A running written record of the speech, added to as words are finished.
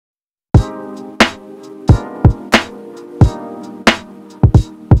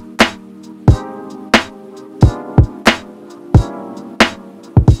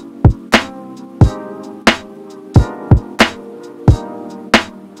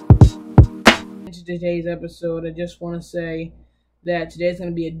into today's episode, I just want to say that today's going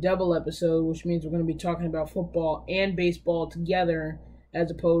to be a double episode, which means we're going to be talking about football and baseball together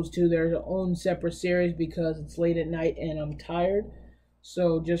as opposed to their own separate series because it's late at night and I'm tired.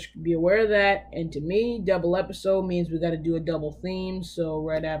 So just be aware of that. And to me, double episode means we got to do a double theme. So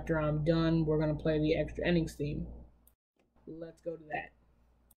right after I'm done, we're going to play the extra innings theme. Let's go to that.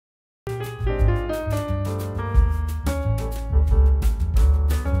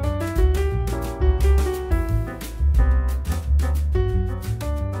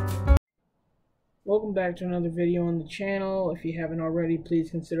 Welcome back to another video on the channel. If you haven't already,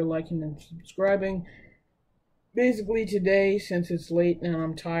 please consider liking and subscribing. Basically today, since it's late and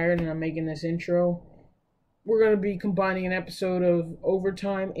I'm tired and I'm making this intro, we're going to be combining an episode of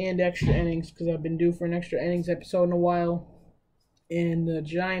overtime and extra innings because I've been due for an extra innings episode in a while. And the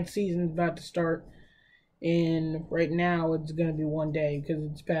Giants season is about to start. And right now it's going to be one day because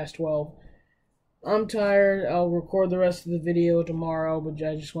it's past 12. I'm tired. I'll record the rest of the video tomorrow, but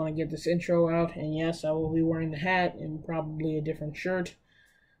I just want to get this intro out. And yes, I will be wearing the hat and probably a different shirt.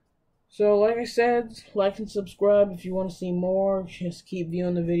 So, like I said, like and subscribe if you want to see more. Just keep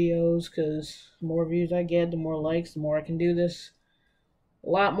viewing the videos, because the more views I get, the more likes, the more I can do this. A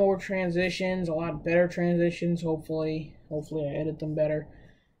lot more transitions, a lot better transitions, hopefully. Hopefully I edit them better.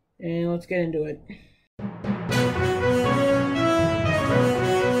 And let's get into it.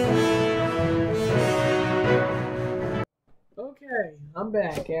 Okay, I'm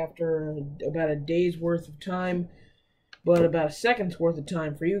back after about a day's worth of time, but about a second's worth of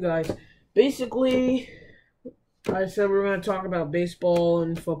time for you guys. Basically, I said we were going to talk about baseball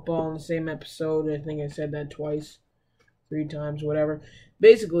and football in the same episode. I think I said that twice, 3 times, whatever.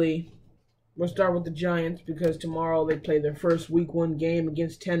 Basically, we'll start with the Giants because tomorrow they play their first Week 1 game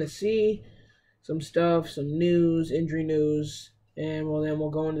against Tennessee. Some stuff, some news, injury news, and then we'll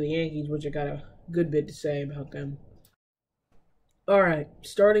go into the Yankees, which I got a good bit to say about them. Alright,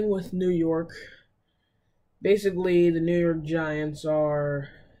 starting with New York. Basically, the New York Giants are...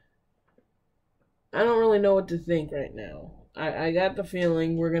 I don't really know what to think right now. I got the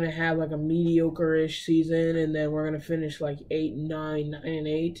feeling we're going to have like a mediocre-ish season, and then we're going to finish like 8-9,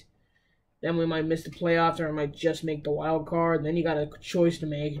 9-8. Then we might miss the playoffs, or we might just make the wild card. Then you got a choice to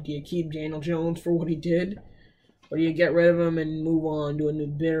make. Do you keep Daniel Jones for what he did? Or do you get rid of him and move on to a new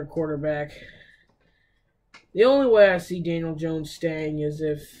better quarterback? The only way I see Daniel Jones staying is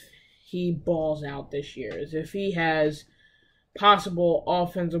if he balls out this year. Is if he has possible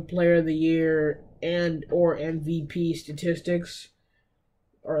Offensive Player of the Year and or MVP statistics.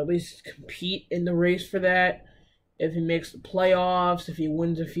 Or at least compete in the race for that. If he makes the playoffs, if he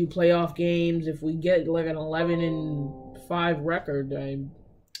wins a few playoff games, if we get like an 11-5 record, I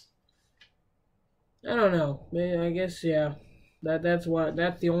don't know. I guess, yeah. That's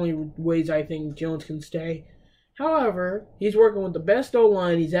the only ways I think Jones can stay. However, he's working with the best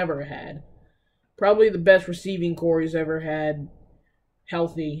O-line he's ever had. Probably the best receiving core he's ever had.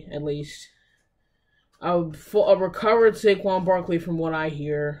 Healthy, at least. A recovered Saquon Barkley from what I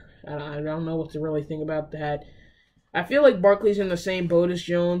hear. I don't know what to really think about that. I feel like Barkley's in the same boat as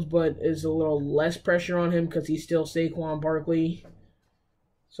Jones, but is a little less pressure on him because he's still Saquon Barkley.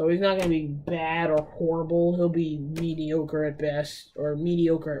 So he's not going to be bad or horrible. He'll be mediocre at best, or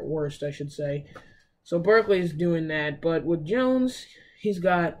mediocre at worst, I should say. So Barkley's doing that, but with Jones, he's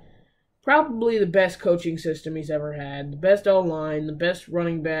got probably the best coaching system he's ever had, the best O-line, the best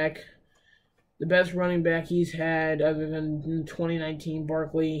running back he's had other than 2019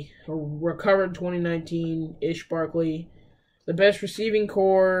 Barkley, a recovered 2019-ish Barkley, the best receiving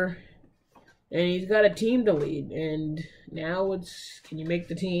core, and he's got a team to lead. And now it's, can you make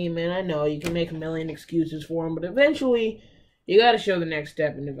the team? And I know you can make a million excuses for him, but eventually you got to show the next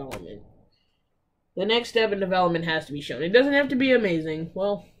step in development. The next step in development has to be shown. It doesn't have to be amazing.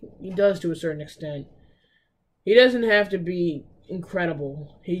 Well, he does to a certain extent. He doesn't have to be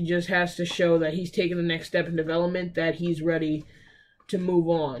incredible. He just has to show that he's taken the next step in development, that he's ready to move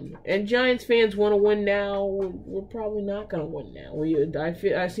on. And Giants fans want to win now. We're probably not going to win now.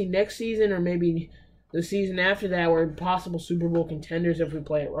 I see next season or maybe the season after that we're possible Super Bowl contenders if we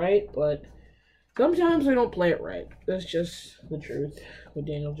play it right, but sometimes we don't play it right. That's just the truth with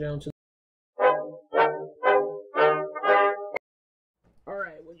Daniel Jones.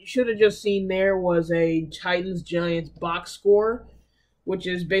 What you should have just seen there was a Titans-Giants box score, which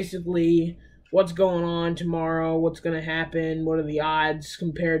is basically what's going on tomorrow, what's going to happen, what are the odds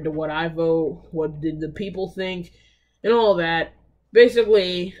compared to what I vote, what did the people think, and all that.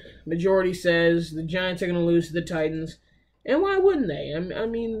 Basically, majority says the Giants are going to lose to the Titans, and why wouldn't they? I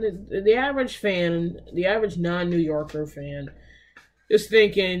mean, the average fan, the average non-New Yorker fan, just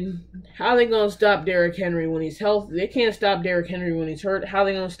thinking, how are they going to stop Derrick Henry when he's healthy? They can't stop Derrick Henry when he's hurt. How are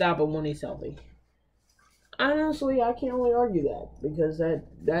they going to stop him when he's healthy? Honestly, I can't really argue that because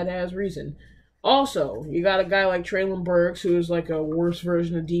that has reason. Also, you got a guy like Treylon Burks who is like a worse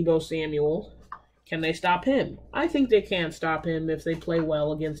version of Deebo Samuel. Can they stop him? I think they can stop him if they play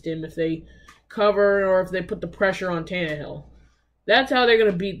well against him, if they cover or if they put the pressure on Tannehill. That's how they're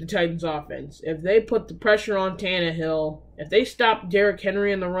going to beat the Titans offense. If they put the pressure on Tannehill, if they stop Derrick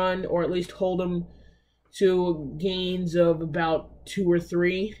Henry in the run or at least hold him to gains of about 2 or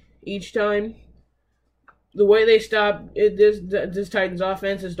 3 each time, the way they stop this Titans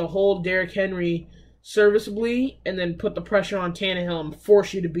offense is to hold Derrick Henry serviceably and then put the pressure on Tannehill and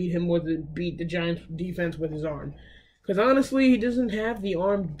force you to beat the Giants defense with his arm. Because honestly, he doesn't have the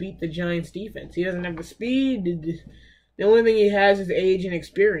arm to beat the Giants defense. He doesn't have the speed. The only thing he has is age and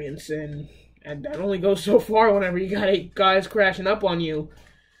experience, and that only goes so far whenever you got 8 guys crashing up on you.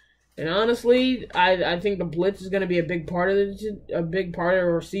 And honestly, I think the blitz is going to be a big part of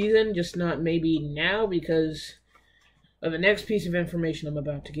our season, just not maybe now because of the next piece of information I'm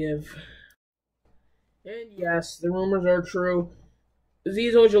about to give. And yes, the rumors are true.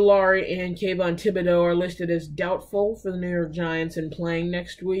 Azeez Ojulari and Kayvon Thibodeaux are listed as doubtful for the New York Giants and playing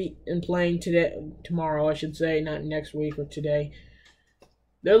tomorrow, I should say, not next week or today.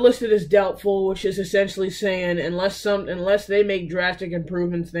 They're listed as doubtful, which is essentially saying unless they make drastic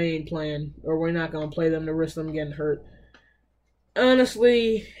improvements, they ain't playing, or we're not going to play them to risk them getting hurt.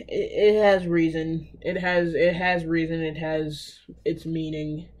 Honestly, it has reason. It has reason. It has its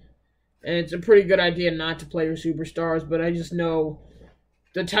meaning, and it's a pretty good idea not to play your superstars. But I just know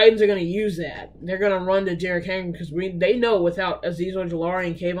the Titans are going to use that. They're going to run to Derrick Henry because they know without Azeez Ojulari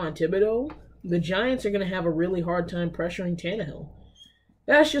and Kayvon Thibodeaux, the Giants are going to have a really hard time pressuring Tannehill.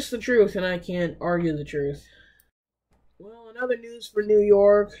 That's just the truth, and I can't argue the truth. Well, in other news for New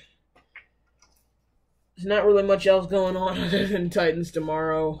York, there's not really much else going on other than Titans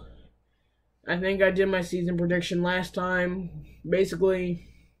tomorrow. I think I did my season prediction last time. Basically,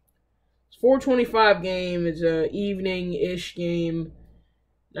 it's 4:25 game. It's an evening-ish game.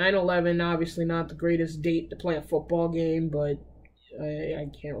 9/11, obviously not the greatest date to play a football game, but I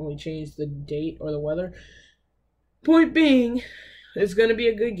can't really change the date or the weather. Point being, it's going to be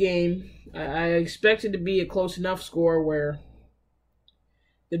a good game. I expect it to be a close enough score where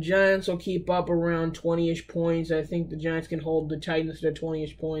the Giants will keep up around 20-ish points. I think the Giants can hold the Titans to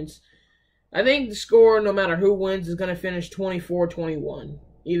 20-ish points. I think the score, no matter who wins, is going to finish 24-21.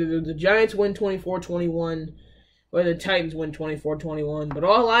 Either the Giants win 24-21 or the Titans win 24-21. But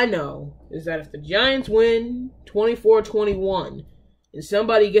all I know is that if the Giants win 24-21 and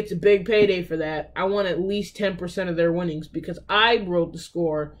somebody gets a big payday for that, I want at least 10% of their winnings because I wrote the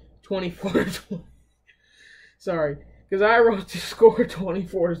score 24-20. Sorry, because I wrote the score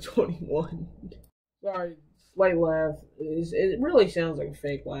 24-21. Sorry, slight laugh. It really sounds like a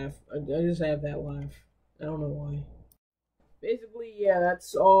fake laugh. I just have that laugh. I don't know why. Basically, yeah,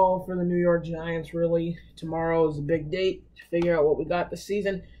 that's all for the New York Giants, really. Tomorrow is a big date to figure out what we got this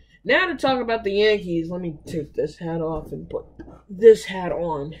season. Now to talk about the Yankees, let me take this hat off and put this hat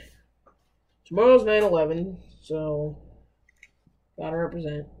on. Tomorrow's 9/11, so gotta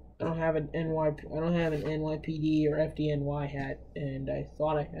represent. I don't have an NYPD or FDNY hat, and I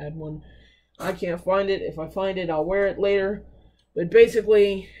thought I had one. I can't find it. If I find it, I'll wear it later. But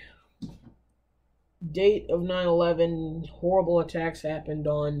basically, date of 9/11, horrible attacks happened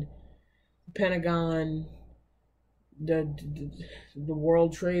on the Pentagon, the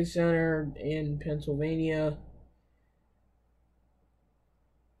World Trade Center in Pennsylvania.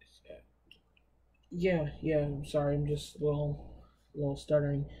 Yeah, I'm sorry, I'm just a little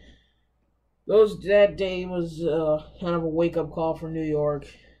stuttering. That day was kind of a wake-up call for New York,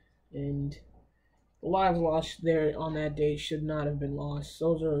 and the lives lost there on that day should not have been lost. It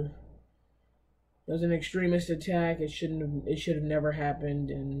was an extremist attack. It should have never happened,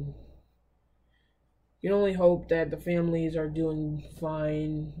 and you can only hope that the families are doing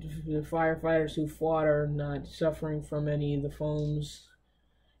fine. The firefighters who fought are not suffering from any of the foams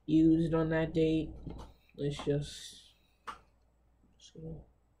used on that date. It's just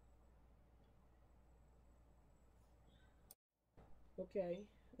okay.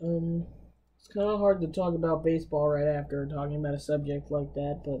 It's kind of hard to talk about baseball right after talking about a subject like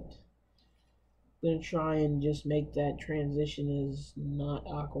that, but I'm gonna try and just make that transition as not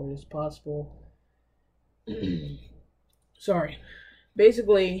awkward as possible. Sorry.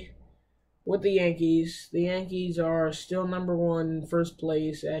 Basically, with the Yankees are still number 1, first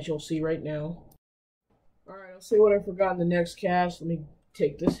place, as you'll see right now. Alright, I'll see what I forgot in the next cast. Let me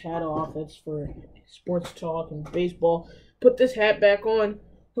take this hat off. That's for sports talk and baseball. put this hat back on.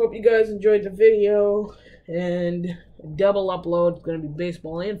 Hope you guys enjoyed the video. And double upload. It's going to be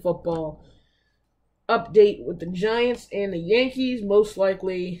baseball and football. Update with the Giants and the Yankees. Most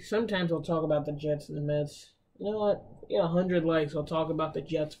likely, sometimes I'll talk about the Jets and the Mets. You know what? Yeah, 100 likes, I'll talk about the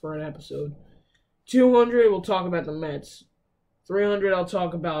Jets for an episode. 200, we'll talk about the Mets. 300, I'll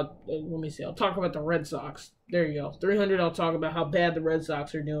talk about, I'll talk about the Red Sox. There you go. 300, I'll talk about how bad the Red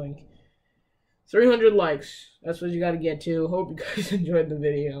Sox are doing. 300 likes. That's what you got to get to. Hope you guys enjoyed the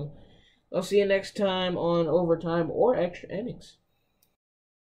video. I'll see you next time on Overtime or Extra Innings.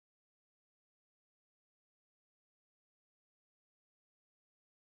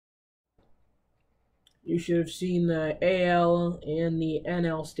 You should have seen the AL and the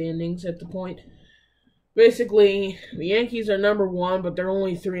NL standings at the point. Basically, the Yankees are number 1, but they're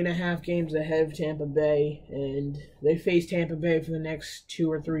only 3.5 games ahead of Tampa Bay, and they face Tampa Bay for the next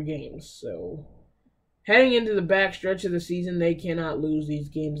 2 or 3 games. So, heading into the back stretch of the season, they cannot lose these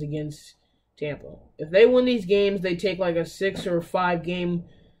games against Tampa. If they win these games, they take like a 6 or 5 game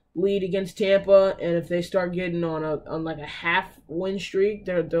lead against Tampa, and if they start getting on like a half win streak,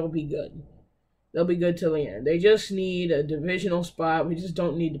 they'll be good. They'll be good till the end. They just need a divisional spot. We just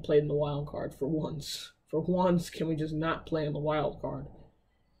don't need to play in the wild card for once. For once, can we just not play in the wild card?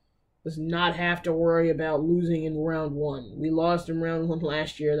 Let's not have to worry about losing in round 1. We lost in round 1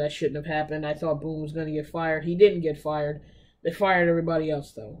 last year. That shouldn't have happened. I thought Boone was going to get fired. He didn't get fired. They fired everybody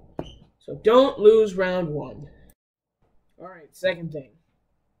else, though. So don't lose round 1. Alright, second thing.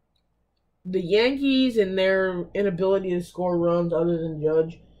 The Yankees and their inability to score runs other than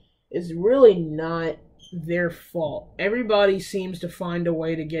Judge is really not their fault. Everybody seems to find a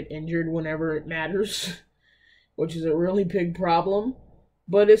way to get injured whenever it matters, which is a really big problem.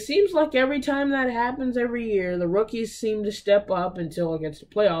 But it seems like every time that happens every year, the rookies seem to step up until it gets to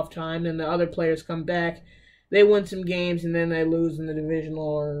playoff time, and the other players come back. They win some games, and then they lose in the divisional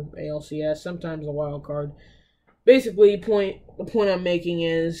or ALCS, sometimes the wild card. Basically, the point I'm making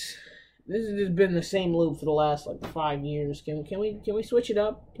is this has been the same loop for the last like 5 years. Can we switch it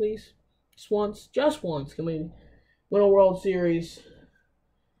up, please? Just once. Can we win a World Series?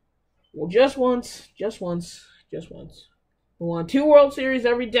 Well, just once. We won 2 World Series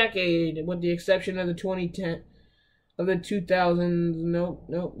every decade, with the exception of the 2010, of the 2000s.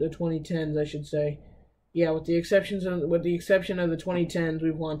 Nope, the 2010s, I should say. Yeah, with the exception of the 2010s,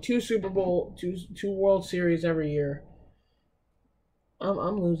 we've won 2 Super Bowl, two World Series every year.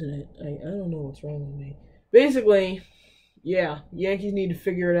 I'm losing it. I don't know what's wrong with me. Basically, yeah, Yankees need to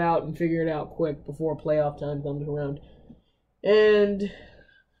figure it out and figure it out quick before playoff time comes around. And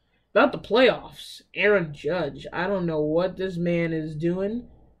about the playoffs, Aaron Judge. I don't know what this man is doing.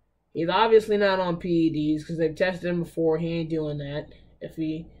 He's obviously not on PEDs because they've tested him before. He ain't doing that. If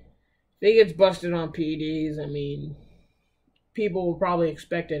he gets busted on PEDs, I mean, people will probably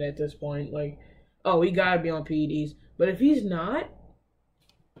expect it at this point. Like, oh, he got to be on PEDs. But if he's not,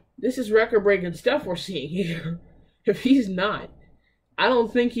 this is record-breaking stuff we're seeing here. If he's not, I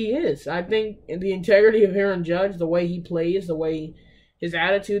don't think he is. I think the integrity of Aaron Judge, the way he plays, the way his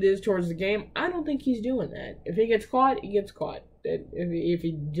attitude is towards the game, I don't think he's doing that. If he gets caught, he gets caught. If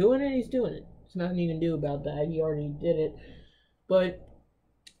he's doing it, he's doing it. There's nothing you can do about that. He already did it. But,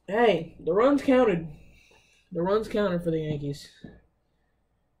 hey, the runs counted. The runs counted for the Yankees.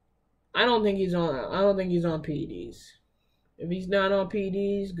 I don't think he's on PEDs. If he's not on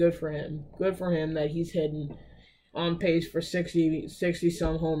PEDs, good for him. Good for him that he's heading on pace for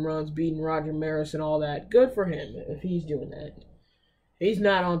 60-some home runs, beating Roger Maris and all that. Good for him if he's doing that. If he's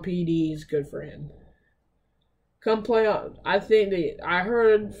not on PEDs, good for him. Come playoff, I think I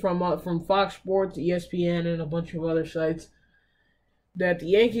heard from Fox Sports, ESPN, and a bunch of other sites that the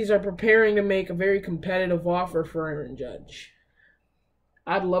Yankees are preparing to make a very competitive offer for Aaron Judge.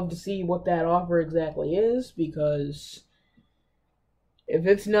 I'd love to see what that offer exactly is, because if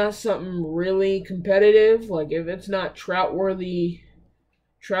it's not something really competitive, like if it's not Trout-worthy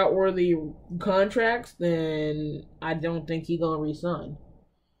contracts, then I don't think he's gonna resign.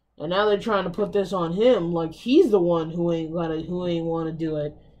 And now they're trying to put this on him, like he's the one who ain't want to do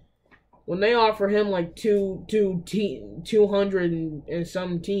it. When they offer him like 200 and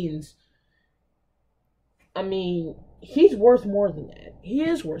some teens, I mean, he's worth more than that. He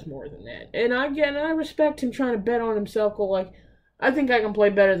is worth more than that. And I respect him trying to bet on himself, go like, I think I can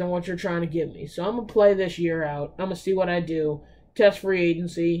play better than what you're trying to give me. So I'm going to play this year out. I'm going to see what I do. Test free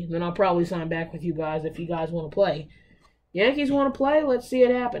agency. Then I'll probably sign back with you guys if you guys want to play. Yankees want to play? Let's see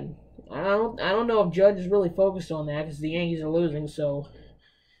it happen. I don't know if Judge is really focused on that because the Yankees are losing. So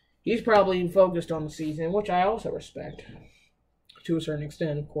he's probably focused on the season, which I also respect. To a certain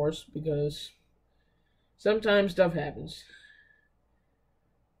extent, of course, because Sometimes stuff happens.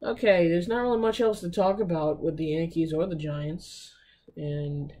 Okay, there's not really much else to talk about with the Yankees or the Giants.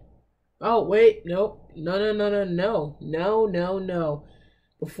 And oh wait, nope. No.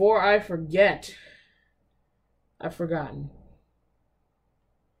 Before I forget, I've forgotten.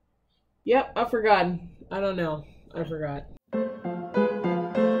 Yep, I've forgotten. I don't know. I forgot.